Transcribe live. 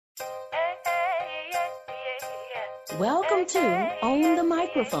Welcome to Own the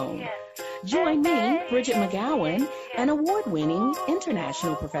Microphone. Join me, Bridget McGowan, an award-winning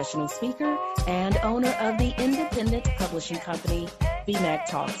international professional speaker and owner of the independent publishing company, BMAC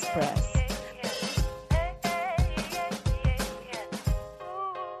Talks Press.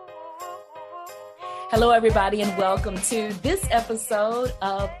 Hello, everybody, and welcome to this episode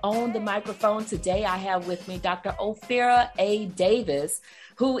of Own the Microphone. Today, I have with me Dr. Ophira A. Davis,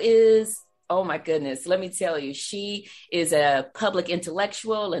 who is, oh my goodness, let me tell you, she is a public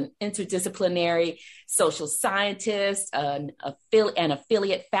intellectual, an interdisciplinary social scientist, an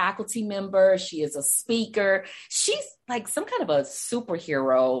affiliate faculty member. She is a speaker. She's like some kind of a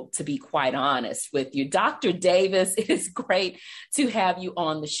superhero, to be quite honest with you. Dr. Davis, it is great to have you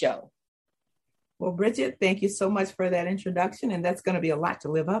on the show. Well, Bridget, thank you so much for that introduction. And that's going to be a lot to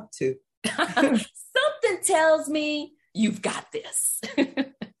live up to. Something tells me you've got this.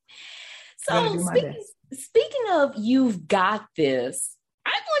 So speaking of you've got this, I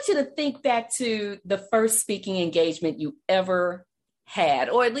want you to think back to the first speaking engagement you ever had,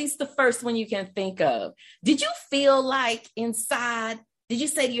 or at least the first one you can think of. Did you feel like inside, did you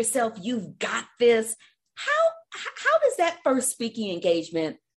say to yourself, you've got this? How does that first speaking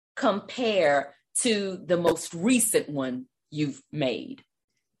engagement compare to the most recent one you've made?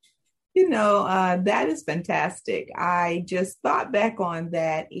 You know, that is fantastic. I just thought back on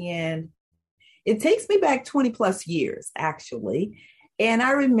that, and it takes me back 20 plus years, actually. And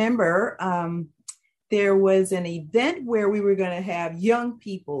I remember there was an event where we were going to have young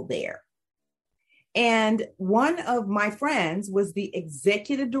people there. And one of my friends was the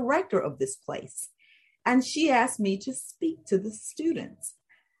executive director of this place. And she asked me to speak to the students.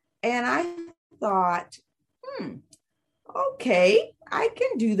 And I thought, okay, I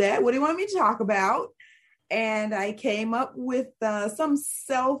can do that. What do you want me to talk about? And I came up with some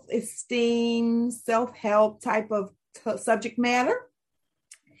self-esteem, self-help type of subject matter.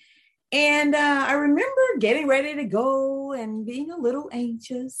 And I remember getting ready to go and being a little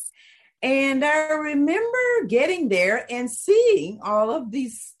anxious. And I remember getting there and seeing all of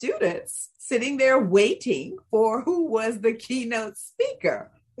these students sitting there waiting for who was the keynote speaker,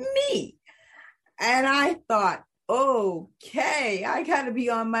 me. And I thought, okay, I got to be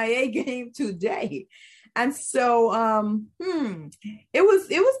on my A game today. And so it was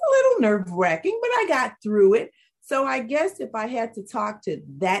a little nerve-wracking, but I got through it. So I guess if I had to talk to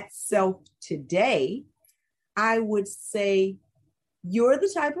that self today, I would say you're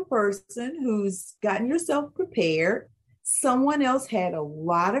the type of person who's gotten yourself prepared. Someone else had a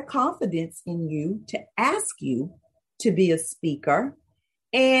lot of confidence in you to ask you to be a speaker.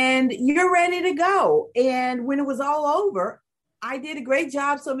 And you're ready to go. And when it was all over, I did a great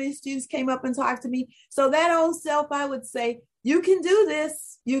job. So many students came up and talked to me. So that old self, I would say, you can do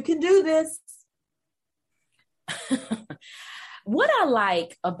this. You can do this. What I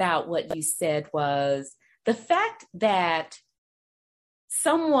like about what you said was the fact that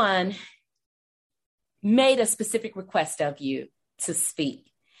someone made a specific request of you to speak.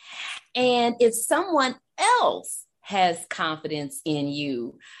 And if someone else has confidence in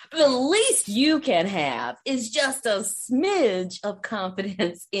you, the least you can have is just a smidge of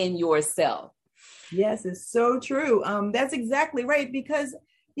confidence in yourself. Yes, it's so true. That's exactly right. Because,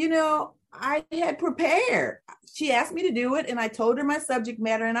 you know, I had prepared. She asked me to do it and I told her my subject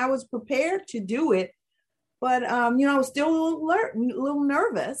matter and I was prepared to do it. But, you know, I was still a little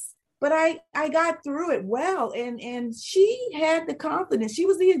nervous, but I got through it well. And she had the confidence. She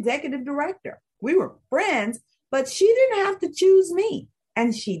was the executive director. We were friends. But she didn't have to choose me,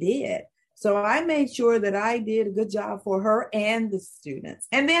 and she did. So I made sure that I did a good job for her and the students,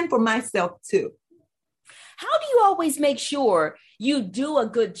 and then for myself too. How do you always make sure you do a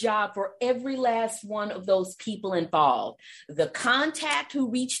good job for every last one of those people involved? The contact who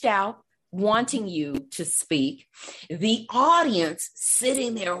reached out wanting you to speak, the audience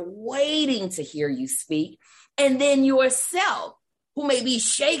sitting there waiting to hear you speak, and then yourself, who may be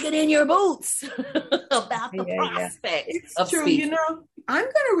shaking in your boots about the prospect of true. Speaking. You know, I'm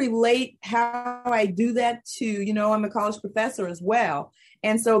going to relate how I do that to, you know, I'm a college professor as well.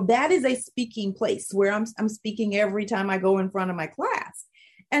 And so that is a speaking place where I'm speaking every time I go in front of my class.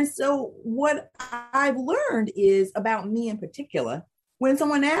 And so what I've learned is about me in particular, when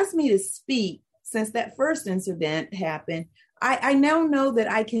someone asks me to speak, since that first incident happened, I now know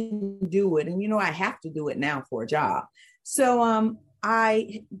that I can do it. And, you know, I have to do it now for a job. So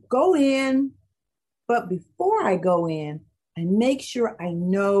I go in, but before I go in, I make sure I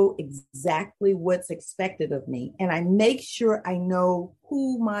know exactly what's expected of me. And I make sure I know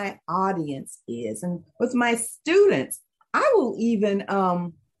who my audience is. And with my students, I will even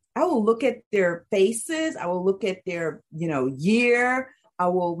I will look at their faces. I will look at their, year. I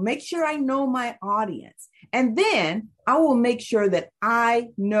will make sure I know my audience. And then I will make sure that I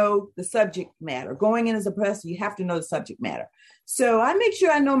know the subject matter. Going in as a professor, you have to know the subject matter. So I make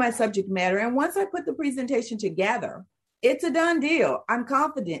sure I know my subject matter. And once I put the presentation together, it's a done deal. I'm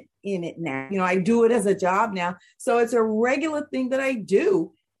confident in it now. I do it as a job now. So it's a regular thing that I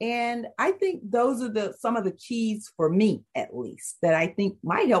do. And I think those are some of the keys for me, at least, that I think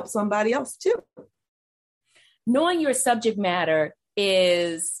might help somebody else too. Knowing your subject matter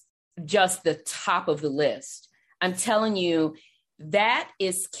is just the top of the list. I'm telling you, that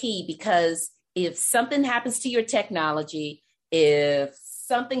is key, because if something happens to your technology, if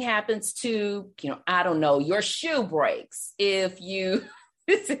something happens to, I don't know, your shoe breaks, if you,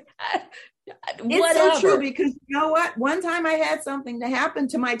 it's so true, because you know what? One time I had something that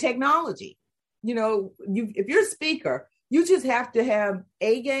happened to my technology. If you're a speaker, you just have to have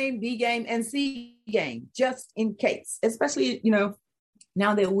A game, B game, and C game, just in case, especially,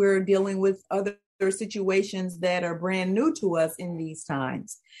 now that we're dealing with other situations that are brand new to us in these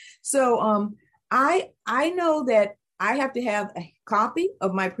times. So I know that I have to have a copy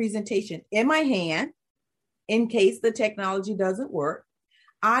of my presentation in my hand in case the technology doesn't work.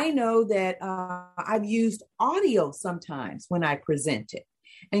 I know that I've used audio sometimes when I present it.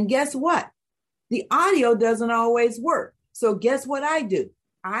 And guess what? The audio doesn't always work. So guess what I do?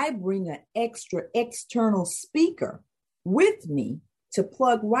 I bring an extra external speaker with me to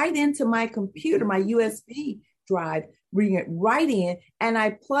plug right into my computer, my USB drive, bring it right in, and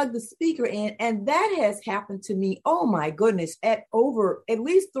I plug the speaker in. And that has happened to me, oh my goodness, at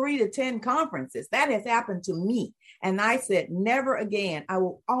least 3 to 10 conferences. That has happened to me. And I said, never again. I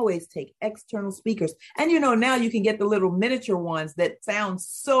will always take external speakers. And now you can get the little miniature ones that sound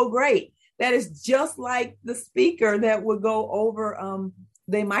so great. That is just like the speaker that would go over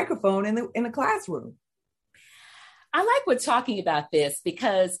the microphone in the classroom. I like we're talking about this,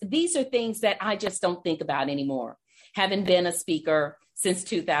 because these are things that I just don't think about anymore. Having been a speaker since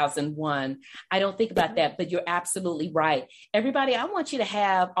 2001, I don't think about that, but you're absolutely right. Everybody, I want you to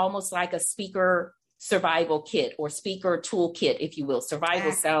have almost like a speaker survival kit or speaker toolkit, if you will.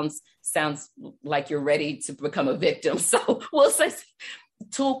 Survival sounds like you're ready to become a victim. So we'll say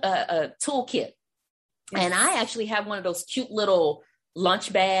toolkit. And I actually have one of those cute little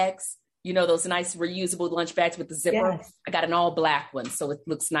lunch bags, those nice reusable lunch bags with the zipper. Yes. I got an all black one, so it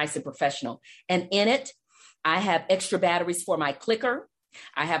looks nice and professional. And in it, I have extra batteries for my clicker.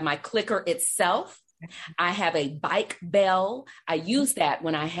 I have my clicker itself. I have a bike bell. I use that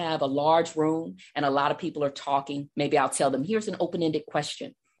when I have a large room and a lot of people are talking. Maybe I'll tell them, here's an open-ended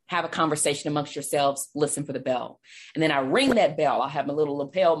question. Have a conversation amongst yourselves, listen for the bell. And then I ring that bell. I'll have my little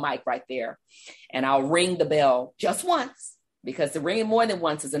lapel mic right there. And I'll ring the bell just once, because the ringing more than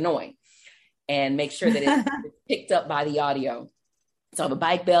once is annoying. And make sure that it's picked up by the audio. So I have a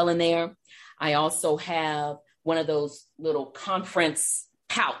bike bell in there. I also have one of those little conference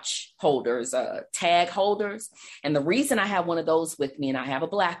pouch holders, tag holders. And the reason I have one of those with me, and I have a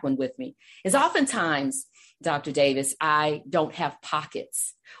black one with me, is oftentimes, Dr. Davis, I don't have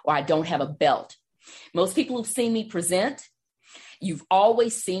pockets or I don't have a belt. Most people who've seen me present, you've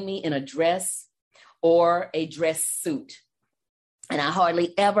always seen me in a dress or a dress suit. And I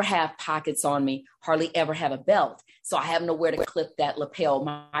hardly ever have pockets on me, hardly ever have a belt. So I have nowhere to clip that lapel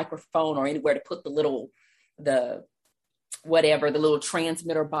microphone or anywhere to put the little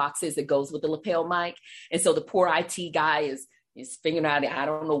transmitter boxes that goes with the lapel mic. And so the poor IT guy is figuring out, I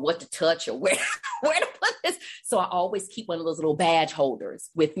don't know what to touch or where to put this. So I always keep one of those little badge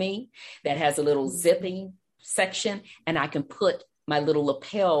holders with me that has a little zipping section, and I can put my little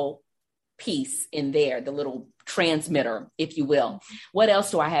lapel piece in there, the little transmitter, if you will. What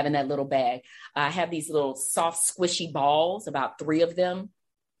else do I have in that little bag? I have these little soft, squishy balls, about 3 of them.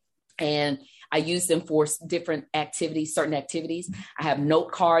 And I use them for different activities, certain activities. I have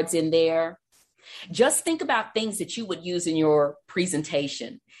note cards in there. Just think about things that you would use in your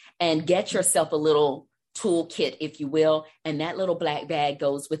presentation and get yourself a little toolkit, if you will. And that little black bag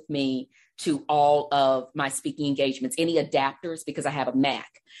goes with me to all of my speaking engagements. Any adapters, because I have a Mac.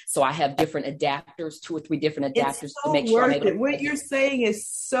 So I have different adapters, 2 or 3 different adapters to make sure I'm able to. What you're saying is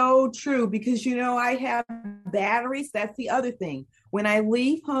so true, because, I have batteries. That's the other thing. When I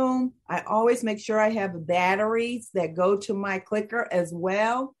leave home, I always make sure I have batteries that go to my clicker as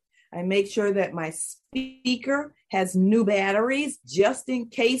well. I make sure that my speaker has new batteries just in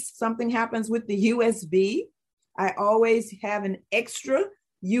case something happens with the USB. I always have an extra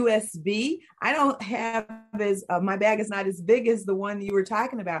USB. I don't have my bag is not as big as the one you were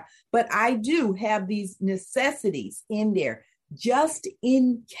talking about, but I do have these necessities in there just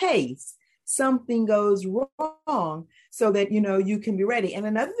in case something goes wrong so that, you can be ready. And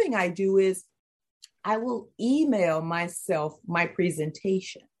another thing I do is I will email myself my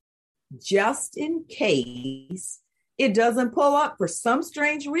presentation just in case it doesn't pull up for some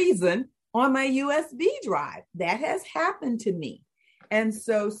strange reason on my USB drive. That has happened to me. And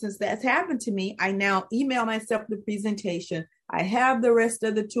so since that's happened to me, I now email myself the presentation. I have the rest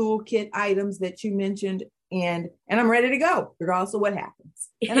of the toolkit items that you mentioned, and I'm ready to go, regardless of what happens.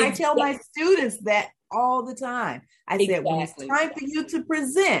 And I tell my students that all the time. I said, when it's time for you to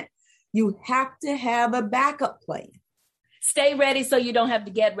present, you have to have a backup plan. Stay ready so you don't have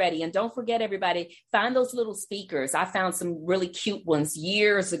to get ready. And don't forget, everybody, find those little speakers. I found some really cute ones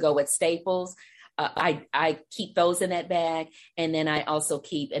years ago at Staples. I keep those in that bag. And then I also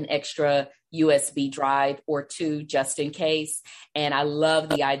keep an extra USB drive or two just in case. And I love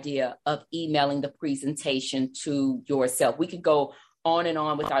the idea of emailing the presentation to yourself. We could go on and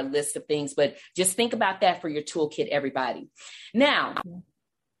on with our list of things, but just think about that for your toolkit, everybody. Now,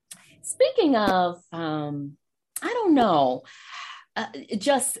 speaking of, I don't know,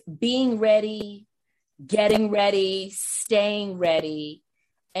 just being ready, getting ready, staying ready,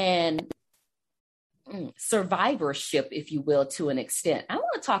 and survivorship, if you will, to an extent. I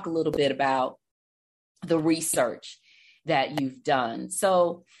want to talk a little bit about the research that you've done.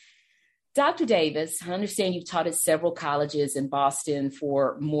 So, Dr. Davis, I understand you've taught at several colleges in Boston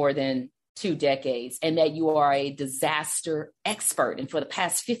for more than 2 decades, and that you are a disaster expert. And for the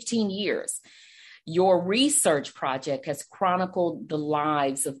past 15 years, your research project has chronicled the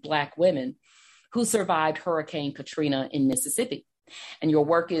lives of Black women who survived Hurricane Katrina in Mississippi. And your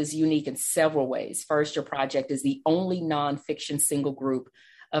work is unique in several ways. First, your project is the only nonfiction single group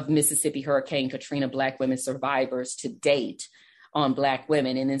of Mississippi Hurricane Katrina Black women survivors to date on Black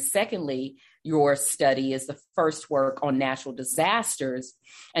women. And then secondly, your study is the first work on natural disasters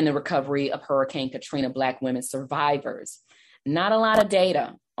and the recovery of Hurricane Katrina Black women survivors. Not a lot of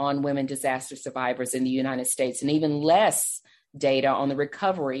data on women disaster survivors in the United States, and even less data on the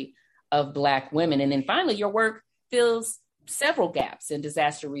recovery of Black women. And then finally, your work fills several gaps in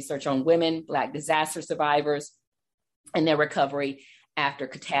disaster research on women, Black disaster survivors, and their recovery after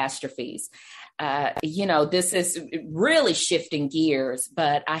catastrophes. This is really shifting gears,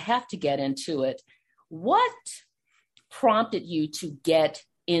 but I have to get into it. What prompted you to get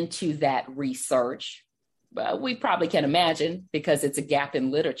into that research? We probably can imagine because it's a gap in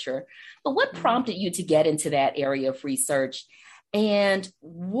literature, but what prompted you to get into that area of research? And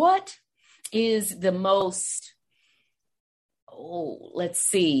what is the most,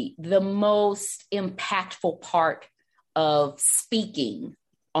 the most impactful part of speaking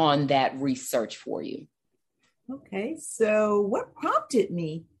on that research for you? Okay, so what prompted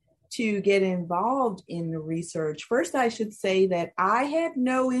me to get involved in the research? First, I should say that I had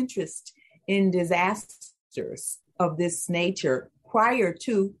no interest in disasters of this nature prior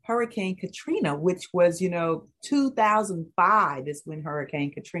to Hurricane Katrina, which was, 2005 is when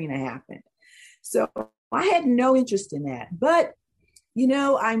Hurricane Katrina happened. So I had no interest in that. But,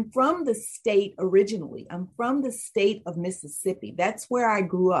 I'm from the state originally. I'm from the state of Mississippi. That's where I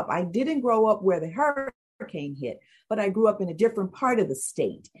grew up. I didn't grow up where the hurricane hit, but I grew up in a different part of the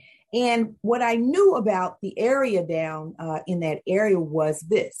state. And what I knew about the area down in that area was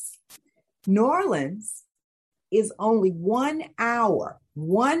this. New Orleans is only 1 hour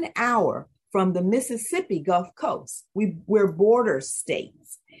from the Mississippi Gulf Coast. We're border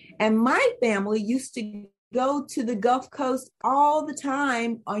states. And my family used to go to the Gulf Coast all the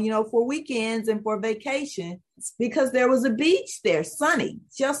time, for weekends and for vacation, because there was a beach there, sunny,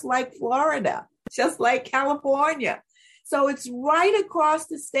 just like Florida, just like California. So it's right across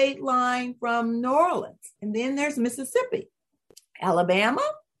the state line from New Orleans. And then there's Mississippi, Alabama,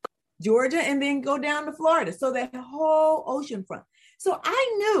 Georgia, and then go down to Florida. So that whole ocean front. So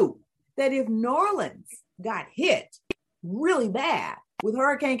I knew that if New Orleans got hit really bad with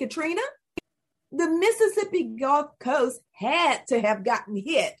Hurricane Katrina, the Mississippi Gulf Coast had to have gotten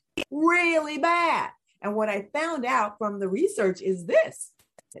hit really bad. And what I found out from the research is this,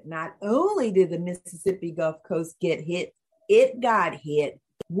 that not only did the Mississippi Gulf Coast get hit, it got hit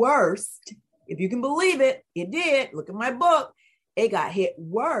worse. If you can believe it, it did. Look at my book. It got hit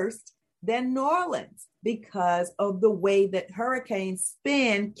worse than New Orleans because of the way that hurricanes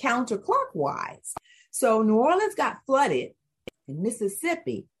spin counterclockwise. So New Orleans got flooded. In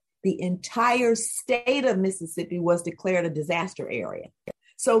Mississippi, the entire state of Mississippi was declared a disaster area.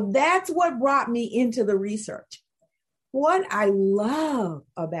 So that's what brought me into the research. What I love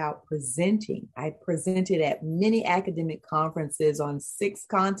about presenting, I presented at many academic conferences on 6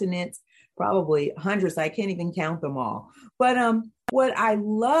 continents probably hundreds. I can't even count them all. But what I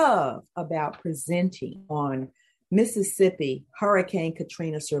love about presenting on Mississippi Hurricane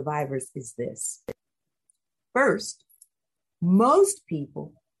Katrina survivors is this. First, most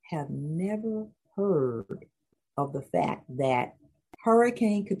people have never heard of the fact that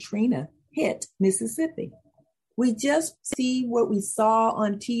Hurricane Katrina hit Mississippi. We just see what we saw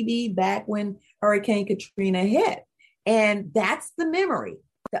on TV back when Hurricane Katrina hit. And that's the memory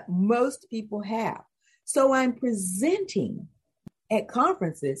that most people have. So I'm presenting at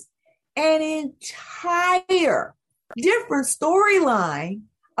conferences an entire different storyline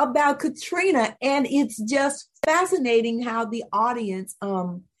about Katrina. And it's just fascinating how the audience,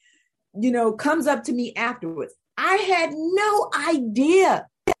 comes up to me afterwards. I had no idea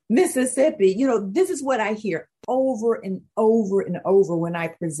Mississippi, this is what I hear over and over and over when I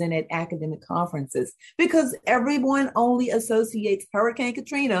present at academic conferences, because everyone only associates Hurricane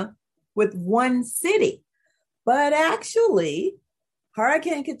Katrina with one city. But actually,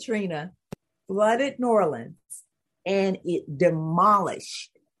 Hurricane Katrina flooded New Orleans and it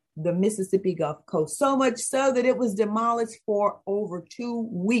demolished the Mississippi Gulf Coast, so much so that it was demolished for over 2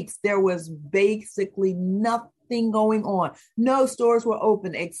 weeks. There was basically nothing going on. No stores were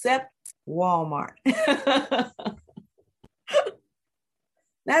open except Walmart.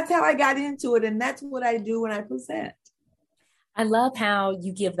 That's how I got into it. And that's what I do when I present. I love how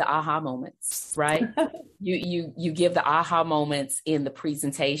you give the aha moments, right? you give the aha moments in the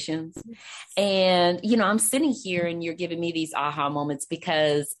presentations. And, I'm sitting here and you're giving me these aha moments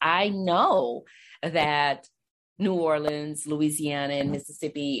because I know that New Orleans, Louisiana, and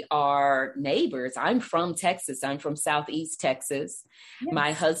Mississippi are neighbors. I'm from Texas. I'm from Southeast Texas. Yes.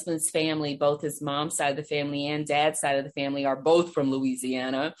 My husband's family, both his mom's side of the family and dad's side of the family, are both from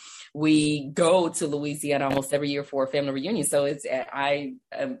Louisiana. We go to Louisiana almost every year for a family reunion. So I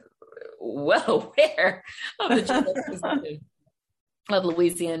am well aware of the juxtaposition of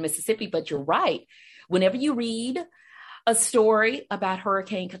Louisiana and Mississippi. But you're right. Whenever you read a story about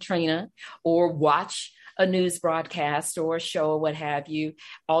Hurricane Katrina or watch a news broadcast or a show or what have you,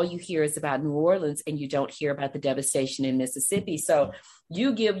 all you hear is about New Orleans and you don't hear about the devastation in Mississippi. So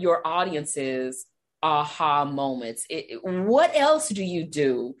you give your audiences aha moments. What else do you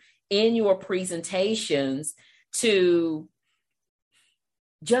do in your presentations to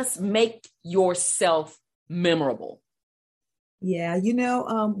just make yourself memorable? Yeah,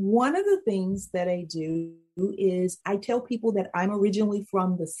 one of the things that I do is I tell people that I'm originally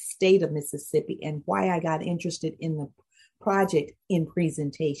from the state of Mississippi and why I got interested in the project in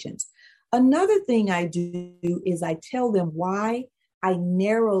presentations. Another thing I do is I tell them why I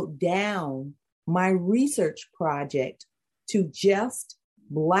narrowed down my research project to just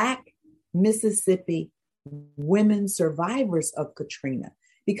Black Mississippi women survivors of Katrina.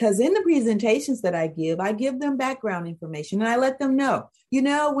 Because in the presentations that I give them background information and I let them know,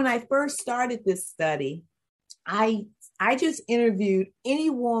 when I first started this study, I just interviewed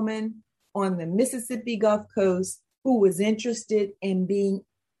any woman on the Mississippi Gulf Coast who was interested in being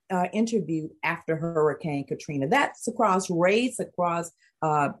interviewed after Hurricane Katrina. That's across race, across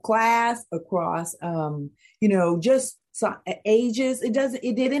class, across, just ages.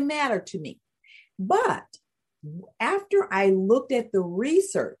 It didn't matter to me. But after I looked at the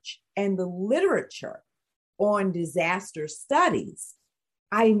research and the literature on disaster studies,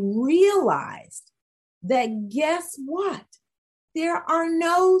 I realized that guess what? There are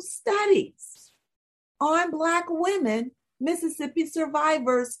no studies on Black women, Mississippi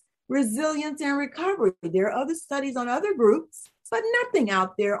survivors, resilience and recovery. There are other studies on other groups, but nothing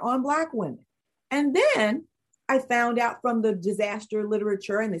out there on Black women. And then I found out from the disaster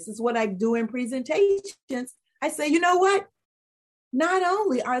literature, and this is what I do in presentations, I say, you know what? Not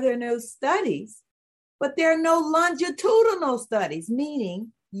only are there no studies, but there are no longitudinal studies,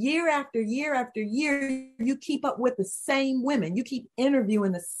 meaning year after year after year, you keep up with the same women. You keep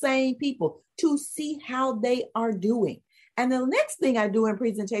interviewing the same people to see how they are doing. And the next thing I do in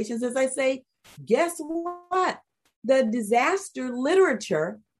presentations is I say, guess what? The disaster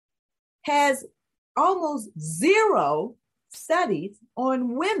literature has almost zero studies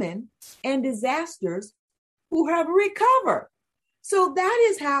on women and disasters who have recovered. So that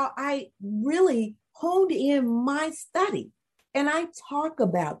is how I really honed in my study. And I talk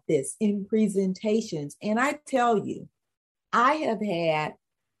about this in presentations. And I tell you, I have had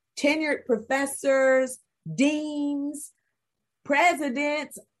tenured professors, deans,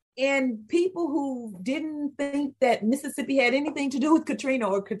 presidents, and people who didn't think that Mississippi had anything to do with Katrina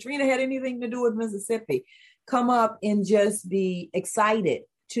or Katrina had anything to do with Mississippi come up and just be excited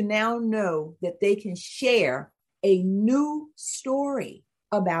to now know that they can share a new story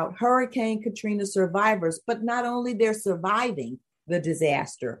about Hurricane Katrina survivors, but not only their surviving the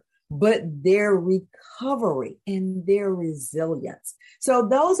disaster, but their recovery and their resilience. So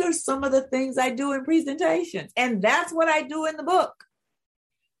those are some of the things I do in presentations, and that's what I do in the book.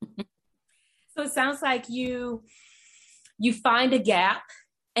 So it sounds like you find a gap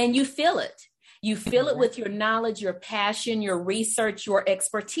and you fill it. You fill it with your knowledge, your passion, your research, your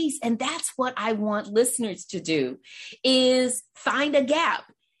expertise. And that's what I want listeners to do, is find a gap.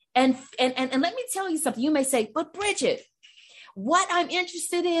 And let me tell you something. You may say, but Bridget, what I'm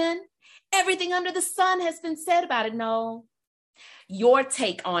interested in, everything under the sun has been said about it. No, your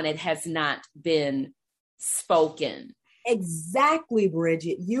take on it has not been spoken. Exactly,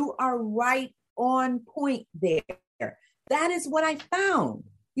 Bridget. You are right on point there. That is what I found.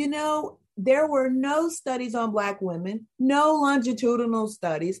 There were no studies on Black women, no longitudinal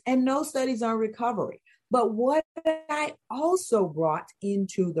studies, and no studies on recovery. But what I also brought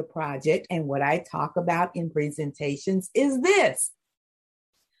into the project and what I talk about in presentations is this.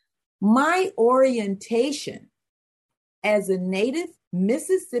 My orientation as a native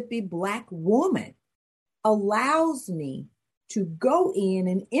Mississippi Black woman allows me to go in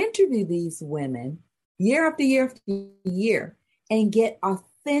and interview these women year after year after year and get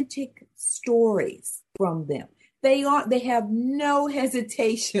authentic stories from them. They have no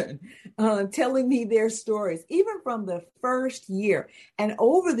hesitation telling me their stories, even from the first year. And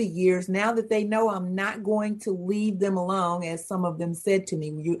over the years, now that they know I'm not going to leave them alone, as some of them said to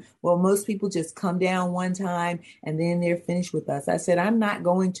me, most people just come down one time and then they're finished with us. I said, I'm not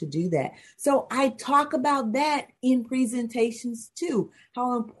going to do that. So I talk about that in presentations too,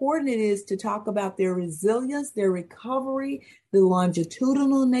 how important it is to talk about their resilience, their recovery, the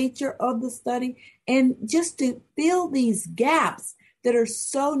longitudinal nature of the study, and just to fill these gaps that are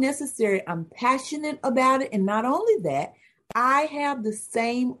so necessary. I'm passionate about it. And not only that, I have the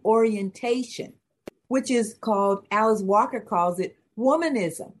same orientation, which is called, Alice Walker calls it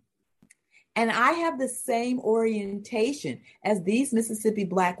womanism. And I have the same orientation as these Mississippi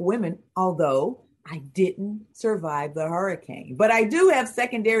Black women, although I didn't survive the hurricane. But I do have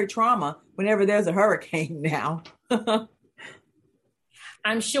secondary trauma whenever there's a hurricane now.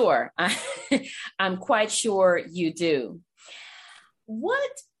 I'm sure. I'm quite sure you do.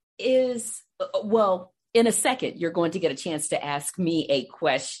 In a second, you're going to get a chance to ask me a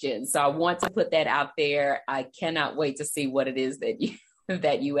question. So I want to put that out there. I cannot wait to see what it is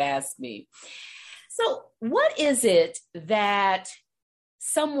that you ask me. So what is it that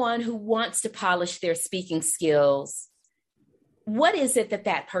someone who wants to polish their speaking skills, what is it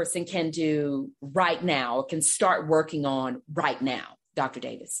that person can do right now or can start working on right now, Dr.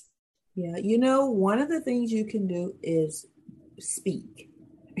 Davis? Yeah, one of the things you can do is speak.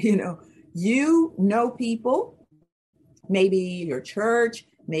 You know people, maybe your church,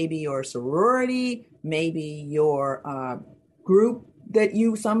 maybe your sorority, maybe your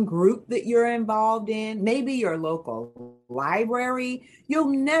some group that you're involved in, maybe your local library. There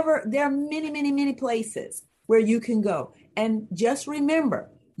are many, many, many places where you can go. And just remember,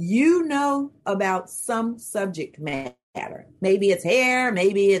 about some subject matter. Maybe it's hair,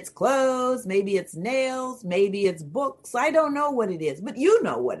 maybe it's clothes, maybe it's nails, maybe it's books. I don't know what it is, but you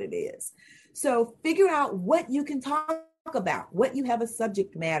know what it is. So figure out what you can talk about, what you have a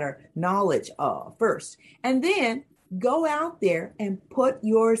subject matter knowledge of first, and then go out there and put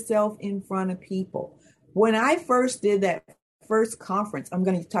yourself in front of people. When I first did that first conference, I'm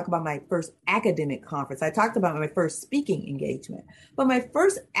going to talk about my first academic conference. I talked about my first speaking engagement, but my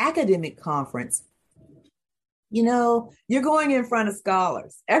first academic conference, you're going in front of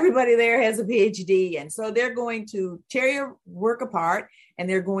scholars. Everybody there has a PhD. And so they're going to tear your work apart and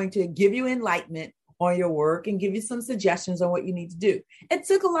they're going to give you enlightenment on your work and give you some suggestions on what you need to do. It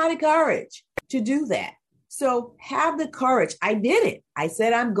took a lot of courage to do that. So have the courage. I did it. I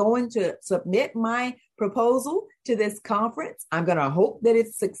said, I'm going to submit my proposal to this conference. I'm going to hope that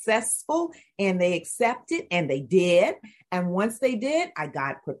it's successful, and they accept it, and they did. And once they did, I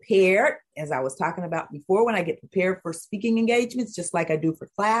got prepared, as I was talking about before, when I get prepared for speaking engagements, just like I do for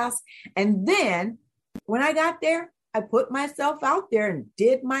class. And then when I got there, I put myself out there and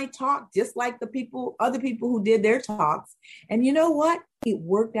did my talk, just like other people who did their talks. And you know what? It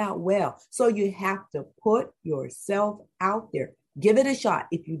worked out well. So you have to put yourself out there. Give it a shot.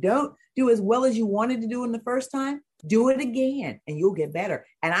 If you don't do as well as you wanted to do in the first time, do it again and you'll get better.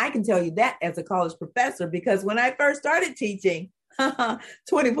 And I can tell you that as a college professor, because when I first started teaching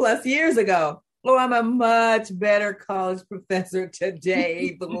 20 plus years ago, I'm a much better college professor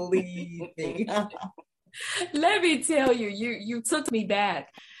today, believe me. Let me tell you, you took me back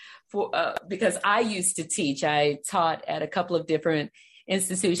because I used to teach. I taught at a couple of different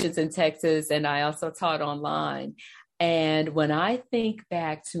institutions in Texas, and I also taught online. And when I think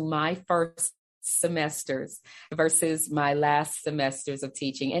back to my first semesters versus my last semesters of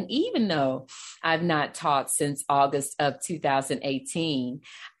teaching, and even though I've not taught since August of 2018,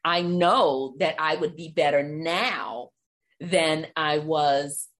 I know that I would be better now than I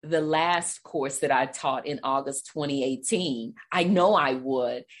was the last course that I taught in August 2018. I know I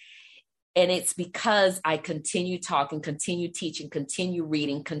would. And it's because I continue talking, continue teaching, continue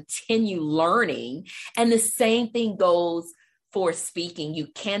reading, continue learning. And the same thing goes for speaking. You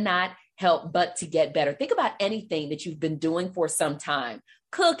cannot help but to get better. Think about anything that you've been doing for some time: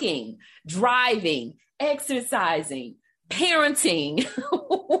 cooking, driving, exercising, parenting,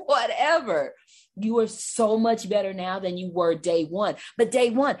 whatever. You are so much better now than you were day one. But day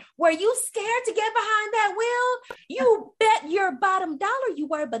one, were you scared to get behind that wheel? You bet your bottom dollar you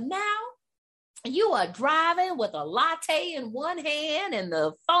were, but now you are driving with a latte in one hand and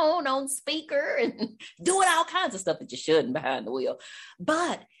the phone on speaker and doing all kinds of stuff that you shouldn't behind the wheel.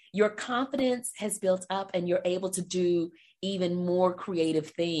 But your confidence has built up and you're able to do even more creative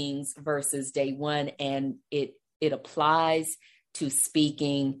things versus day one. And it applies to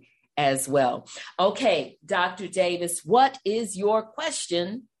speaking as well. Okay, Dr. Davis, what is your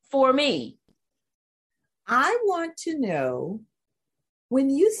question for me? I want to know, when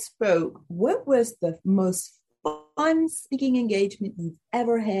you spoke, what was the most fun speaking engagement you've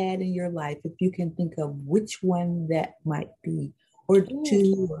ever had in your life? If you can think of which one that might be, or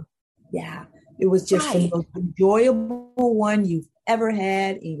two. Yeah, it was just the most enjoyable one you've ever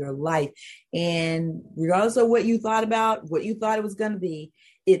had in your life. And regardless of what you thought about, what you thought it was going to be,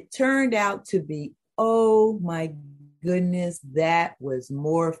 it turned out to be, oh my goodness, that was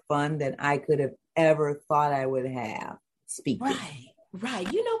more fun than I could have ever thought I would have speaking.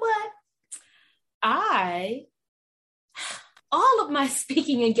 Right. You know what? All of my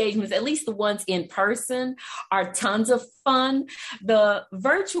speaking engagements, at least the ones in person, are tons of fun. The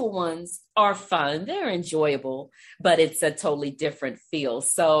virtual ones are fun. They're enjoyable, but it's a totally different feel.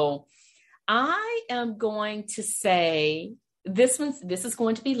 So I am going to say this is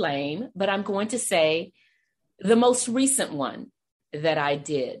going to be lame, but I'm going to say the most recent one that I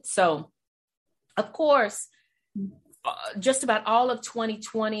did. So, of course, just about all of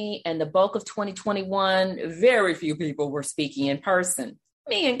 2020 and the bulk of 2021, very few people were speaking in person,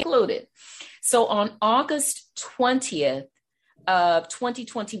 me included. So on August 20th of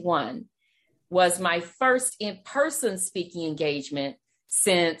 2021 was my first in-person speaking engagement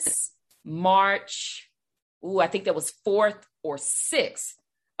since March, I think that was 4th or 6th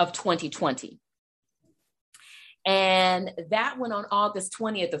of 2020. And that one on August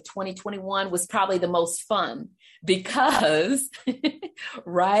 20th of 2021 was probably the most fun because,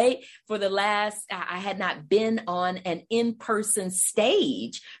 right, for the last, I had not been on an in-person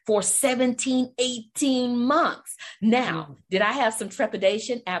stage for 17, 18 months. Now, did I have some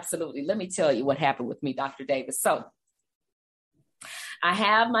trepidation? Absolutely. Let me tell you what happened with me, Dr. Davis. So I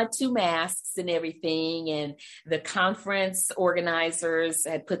have my 2 masks and everything, and the conference organizers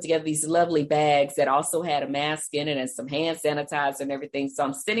had put together these lovely bags that also had a mask in it and some hand sanitizer and everything. So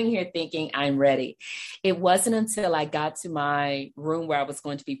I'm sitting here thinking I'm ready. It wasn't until I got to my room where I was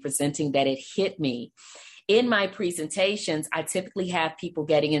going to be presenting that it hit me. In my presentations, I typically have people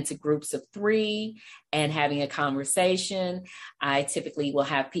getting into groups of 3 and having a conversation. I typically will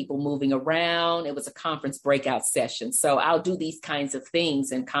have people moving around. It was a conference breakout session. So I'll do these kinds of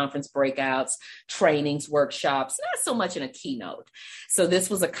things in conference breakouts, trainings, workshops, not so much in a keynote. So this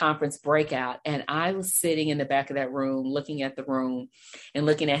was a conference breakout. And I was sitting in the back of that room, looking at the room and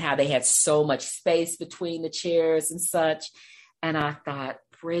looking at how they had so much space between the chairs and such. And I thought,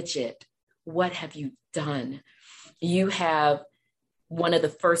 Bridget, what have you done? You have one of the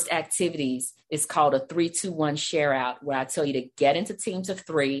first activities is called a 3-2-1 share out, where I tell you to get into teams of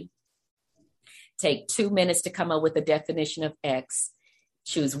 3, take 2 minutes to come up with a definition of X,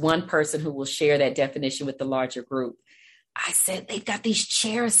 choose one person who will share that definition with the larger group. I said, they've got these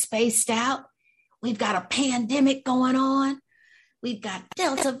chairs spaced out. We've got a pandemic going on. We've got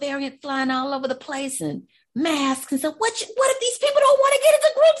Delta variant flying all over the place and masks. And so what if these people don't want to get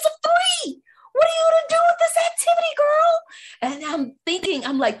into groups of 3? What are you going to do with this activity, girl? And I'm thinking,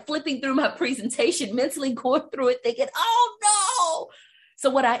 I'm like flipping through my presentation, mentally going through it, thinking, oh no. So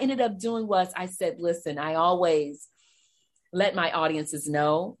what I ended up doing was I said, listen, I always let my audiences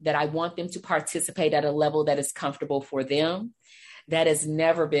know that I want them to participate at a level that is comfortable for them. That has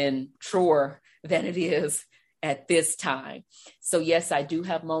never been truer than it is at this time. So yes, I do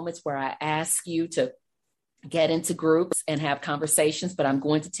have moments where I ask you to get into groups and have conversations, but I'm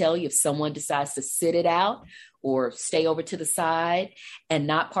going to tell you, if someone decides to sit it out or stay over to the side and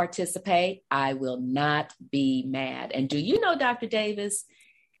not participate, I will not be mad. And do you know, Dr. Davis,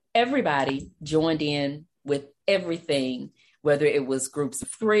 everybody joined in with everything, whether it was groups of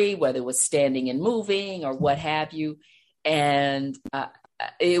 3, whether it was standing and moving or what have you. And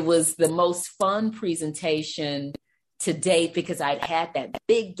it was the most fun presentation to date, because I'd had that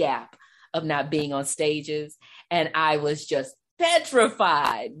big gap of not being on stages. And I was just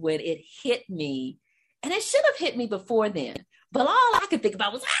petrified when it hit me. And it should have hit me before then. But all I could think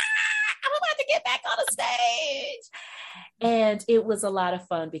about was, I'm about to get back on the stage. And it was a lot of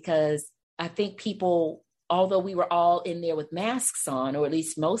fun, because I think people, although we were all in there with masks on, or at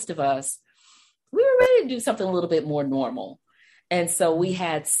least most of us, we were ready to do something a little bit more normal. And so we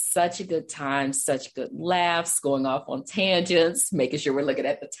had such a good time, such good laughs, going off on tangents, making sure we're looking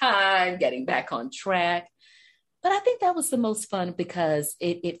at the time, getting back on track. But I think that was the most fun, because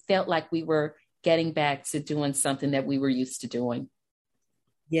it felt like we were getting back to doing something that we were used to doing.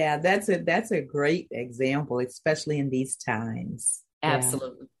 Yeah, that's a great example, especially in these times.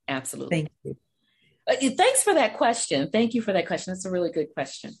 Absolutely. Yeah. Absolutely. Thank you. Thanks for that question. Thank you for that question. That's a really good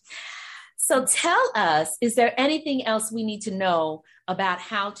question. So tell us, is there anything else we need to know about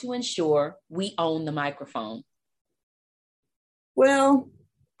how to ensure we own the microphone? Well,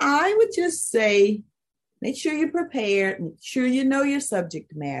 I would just say, make sure you're prepared, make sure you know your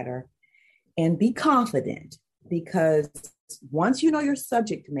subject matter, and be confident, because once you know your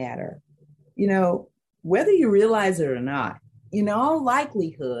subject matter, whether you realize it or not, in all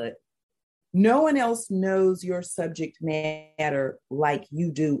likelihood, no one else knows your subject matter like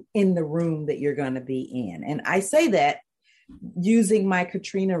you do in the room that you're going to be in. And I say that using my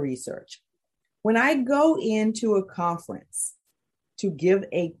Katrina research. When I go into a conference to give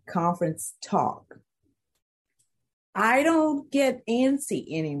a conference talk, I don't get antsy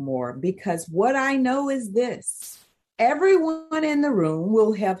anymore, because what I know is this: everyone in the room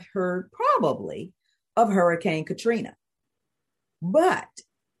will have heard probably of Hurricane Katrina. But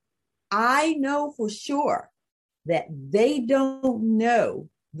I know for sure that they don't know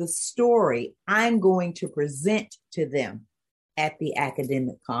the story I'm going to present to them at the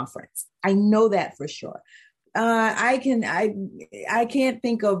academic conference. I know that for sure. I can't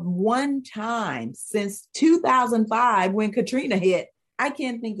think of one time since 2005 when Katrina hit. I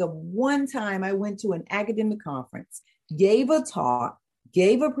can't think of one time I went to an academic conference, gave a talk,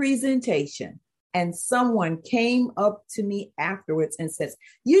 gave a presentation, and someone came up to me afterwards and says,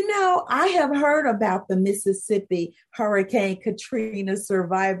 I have heard about the Mississippi Hurricane Katrina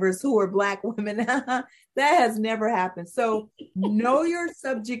survivors who are Black women. That has never happened. So know your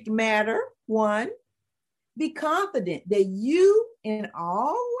subject matter, one. Be confident that you, in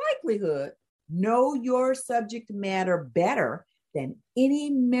all likelihood, know your subject matter better than any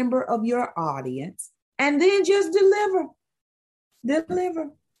member of your audience, and then just deliver.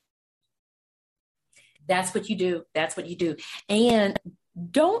 That's what you do. That's what you do. And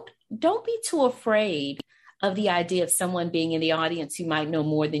don't be too afraid of the idea of someone being in the audience who might know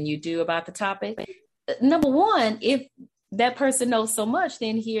more than you do about the topic. Number one, if that person knows so much,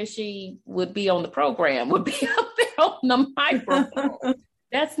 then he or she would be on the program, would be up there on the microphone.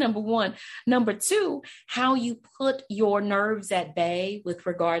 That's number one. Number two, how you put your nerves at bay with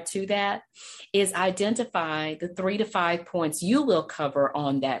regard to that is identify the 3 to 5 points you will cover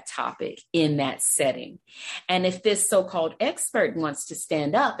on that topic in that setting. And if this so-called expert wants to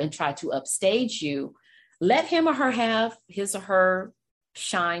stand up and try to upstage you, let him or her have his or her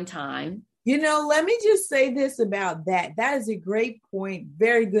shine time. Let me just say this about that. That is a great point.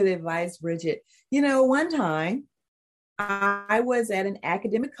 Very good advice, Bridget. One time I was at an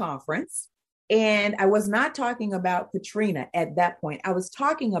academic conference, and I was not talking about Katrina at that point. I was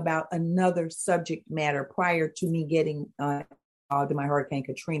talking about another subject matter prior to me getting to my Hurricane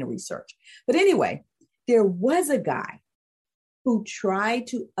Katrina research. But anyway, there was a guy who tried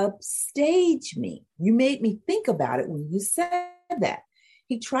to upstage me. You made me think about it when you said that.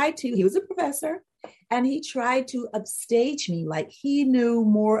 He was a professor, and he tried to upstage me like he knew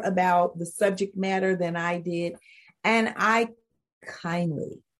more about the subject matter than I did. And I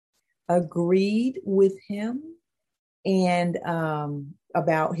kindly agreed with him and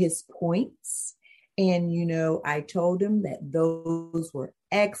about his points. And, I told him that those were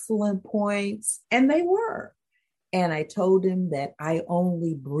excellent points, and they were. And I told him that I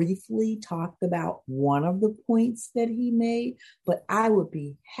only briefly talked about one of the points that he made, but I would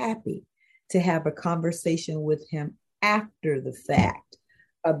be happy to have a conversation with him after the fact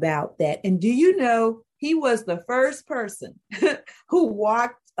about that. And do you know, he was the first person who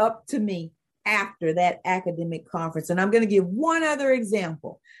walked up to me after that academic conference. And I'm going to give one other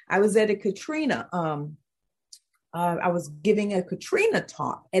example. I was at a Katrina, I was giving a Katrina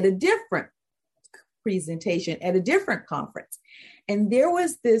talk at a different presentation at a different conference. And there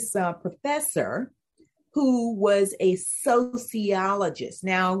was this professor who was a sociologist.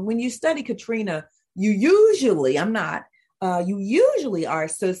 Now, when you study Katrina, you usually are a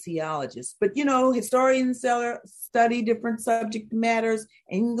sociologist, but historians study different subject matters.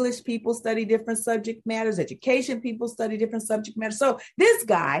 English people study different subject matters. Education people study different subject matters. So this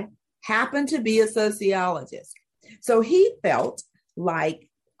guy happened to be a sociologist. So he felt like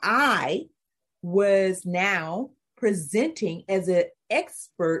I was now presenting as an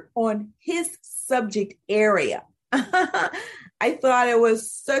expert on his subject area. I thought it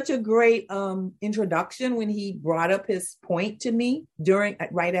was such a great introduction when he brought up his point to me during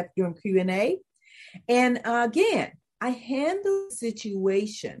Q&A. And again, I handle the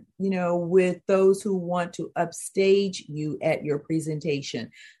situation, with those who want to upstage you at your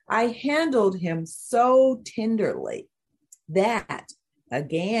presentation. I handled him so tenderly that,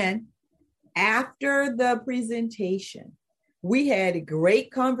 again, after the presentation, we had a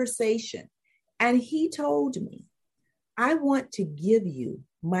great conversation, and he told me, I want to give you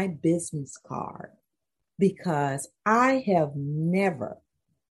my business card because I have never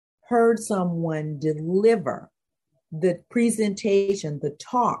heard someone deliver the presentation, the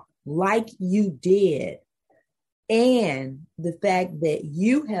talk like you did. And the fact that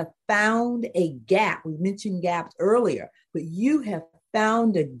you have found a gap, we mentioned gaps earlier, but you have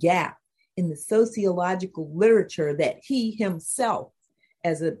found a gap in the sociological literature that he himself,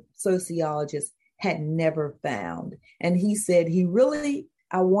 as a sociologist, had never found. And he said,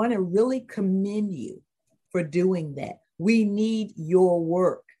 I want to really commend you for doing that. We need your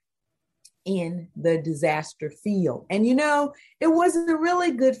work in the disaster field. And it was a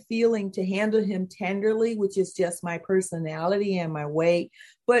really good feeling to handle him tenderly, which is just my personality and my way.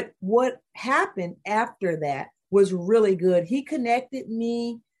 But what happened after that was really good. He connected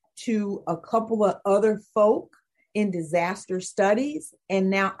me to a couple of other folk in disaster studies, and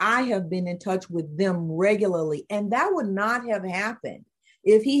now I have been in touch with them regularly. And that would not have happened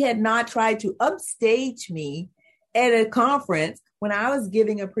if he had not tried to upstage me at a conference when I was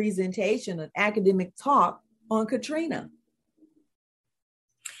giving a presentation, an academic talk on Katrina.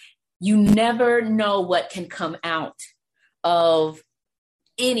 You never know what can come out of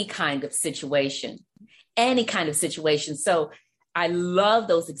any kind of situation. So I love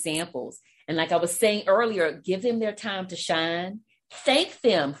those examples. And like I was saying earlier, give them their time to shine. Thank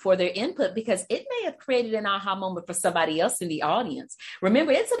them for their input, because it may have created an aha moment for somebody else in the audience.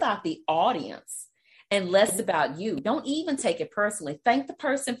 Remember, it's about the audience and less about you. Don't even take it personally. Thank the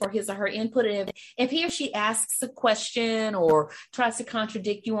person for his or her input. And if he or she asks a question or tries to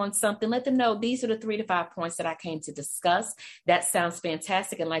contradict you on something, let them know these are the 3 to 5 points that I came to discuss. That sounds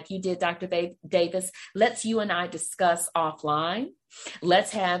fantastic. And like you did, Dr. Davis, let's you and I discuss offline.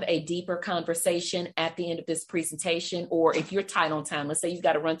 Let's have a deeper conversation at the end of this presentation. Or if you're tight on time, let's say you've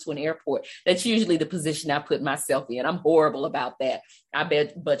got to run to an airport. That's usually the position I put myself in. I'm horrible about that. I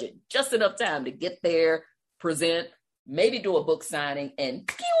budget just enough time to get there, present, maybe do a book signing,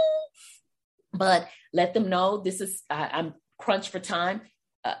 and but let them know this is, I'm crunched for time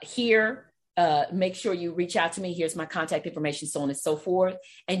here. Make sure you reach out to me. Here's my contact information, so on and so forth.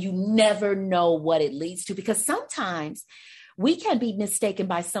 And you never know what it leads to, because sometimes we can be mistaken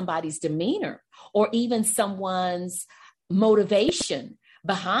by somebody's demeanor or even someone's motivation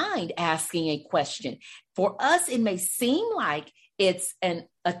behind asking a question. For us, it may seem like it's an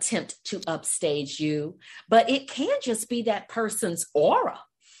attempt to upstage you, but it can just be that person's aura.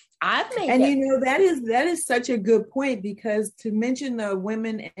 That is such a good point, because to mention the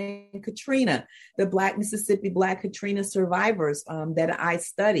women in Katrina, the Mississippi Black Katrina survivors that I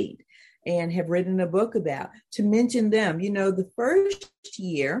studied and have written a book about, to mention them, the first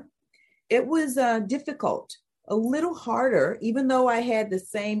year, it was difficult, a little harder, even though I had the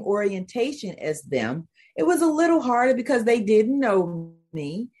same orientation as them. It was a little harder because they didn't know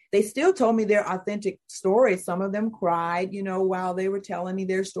me. They still told me their authentic stories. Some of them cried, while they were telling me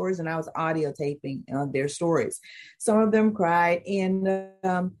their stories, and I was audio taping their stories. Some of them cried, and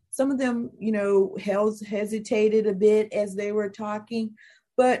some of them, hesitated a bit as they were talking,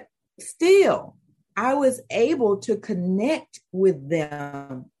 but still, I was able to connect with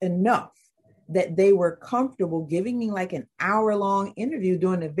them enough that they were comfortable giving me like an hour-long interview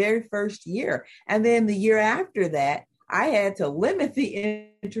during the very first year. And then the year after that, I had to limit the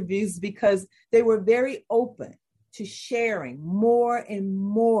interviews because they were very open to sharing more and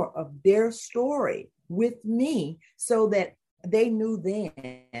more of their story with me, so that they knew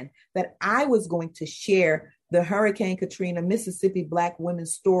then that I was going to share the Hurricane Katrina, Mississippi Black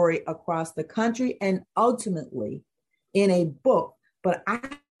women's story across the country and ultimately in a book. But I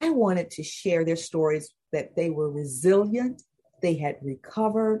wanted to share their stories, that they were resilient, they had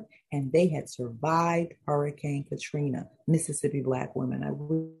recovered, and they had survived Hurricane Katrina, Mississippi Black women.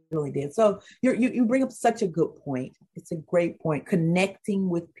 I really did. So you bring up such a good point. It's a great point, connecting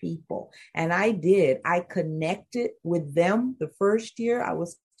with people. And I did. I connected with them the first year. I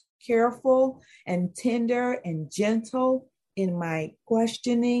was careful and tender and gentle in my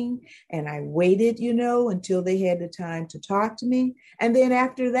questioning. And I waited, until they had the time to talk to me. And then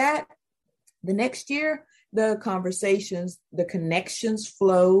after that, the next year, the conversations, the connections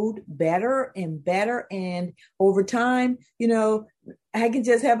flowed better and better. And over time, I can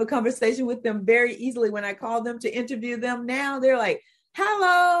just have a conversation with them very easily. When I call them to interview them now, they're like,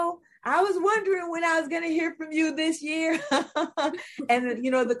 hello, I was wondering when I was going to hear from you this year. And,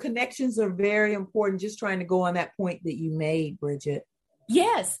 the connections are very important. Just trying to go on that point that you made, Bridget.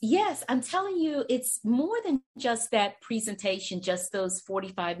 Yes. I'm telling you, it's more than just that presentation, just those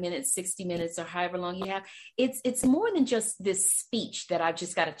 45 minutes, 60 minutes, or however long you have. It's more than just this speech that I've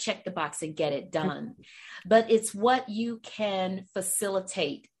just got to check the box and get it done. But it's what you can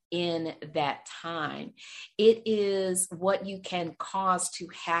facilitate in that time. It is what you can cause to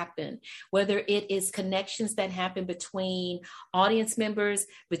happen, whether it is connections that happen between audience members,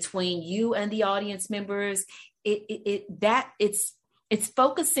 between you and the audience members. It's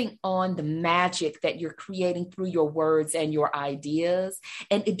focusing on the magic that you're creating through your words and your ideas.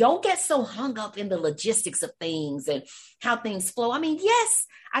 And don't get so hung up in the logistics of things and how things flow. I mean, yes,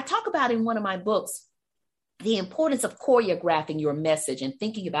 I talk about in one of my books the importance of choreographing your message and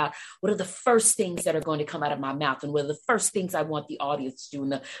thinking about what are the first things that are going to come out of my mouth and what are the first things I want the audience to do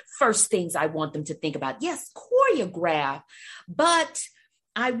and the first things I want them to think about. Yes, choreograph, but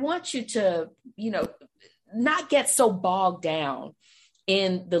I want you to, not get so bogged down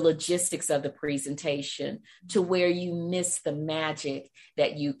in the logistics of the presentation to where you miss the magic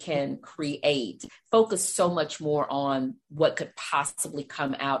that you can create. Focus so much more on what could possibly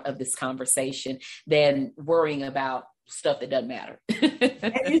come out of this conversation than worrying about stuff that doesn't matter.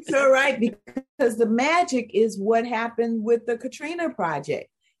 And you're so right, because the magic is what happened with the Katrina Project.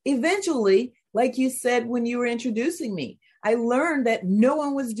 Eventually, like you said when you were introducing me, I learned that no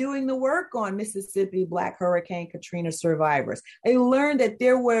one was doing the work on Mississippi Black Hurricane Katrina survivors. I learned that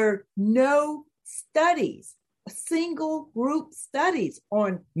there were no studies, single group studies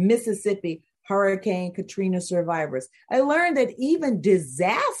on Mississippi Hurricane Katrina survivors. I learned that even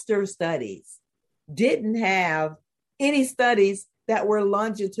disaster studies didn't have any studies that were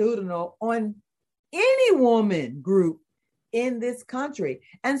longitudinal on any woman group in this country.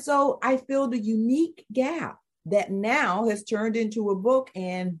 And so I filled a unique gap that now has turned into a book,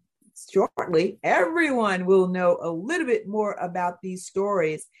 and shortly everyone will know a little bit more about these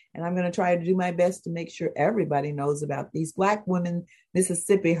stories. And I'm going to try to do my best to make sure everybody knows about these Black women,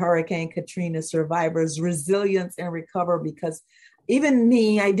 Mississippi Hurricane Katrina survivors, resilience and recover, because even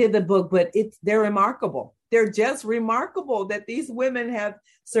me, I did the book, but they're remarkable. They're just remarkable that these women have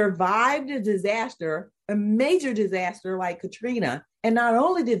survived a disaster, a major disaster like Katrina. And not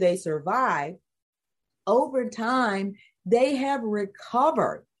only did they survive, over time, they have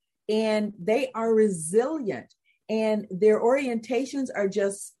recovered and they are resilient and their orientations are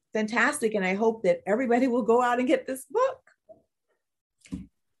just fantastic. And I hope that everybody will go out and get this book.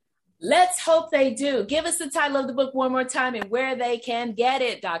 Let's hope they do. Give us the title of the book one more time and where they can get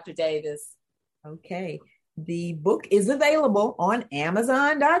it, Dr. Davis. Okay. The book is available on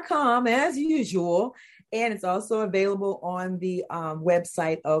Amazon.com as usual. And it's also available on the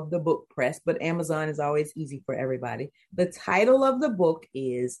website of the book press, but Amazon is always easy for everybody. The title of the book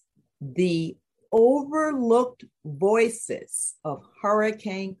is The Overlooked Voices of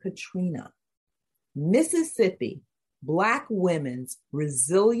Hurricane Katrina, Mississippi Black Women's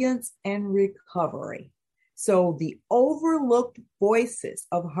Resilience and Recovery. So The Overlooked Voices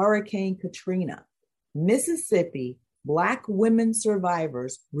of Hurricane Katrina, Mississippi Black Women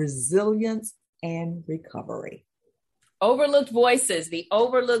Survivors, Resilience and Recovery. Overlooked voices, the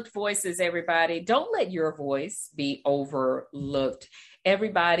overlooked voices, everybody. Don't let your voice be overlooked.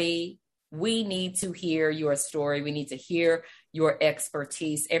 Everybody, we need to hear your story. We need to hear your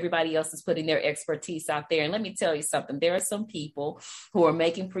expertise. Everybody else is putting their expertise out there. And let me tell you something, there are some people who are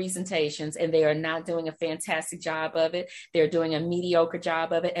making presentations and they are not doing a fantastic job of it. They're doing a mediocre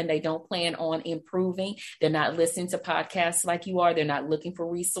job of it, and they don't plan on improving. They're not listening to podcasts like you are. They're not looking for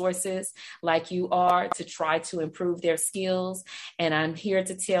resources like you are to try to improve their skills. And I'm here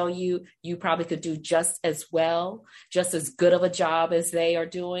to tell you, you probably could do just as well, just as good of a job as they are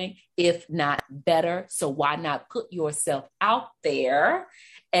doing, if not better. So why not put yourself out there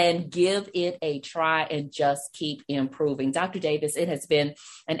and give it a try and just keep improving? Dr. Davis, it has been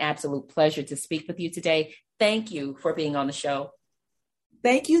an absolute pleasure to speak with you today. Thank you for being on the show.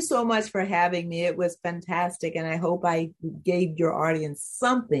 Thank you so much for having me. It was fantastic. And I hope I gave your audience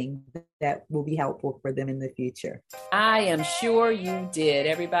something that will be helpful for them in the future. I am sure you did.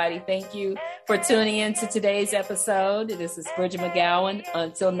 Everybody, thank you for tuning in to today's episode. This is Bridget McGowan.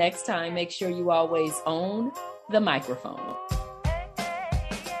 Until next time, make sure you always own the microphone.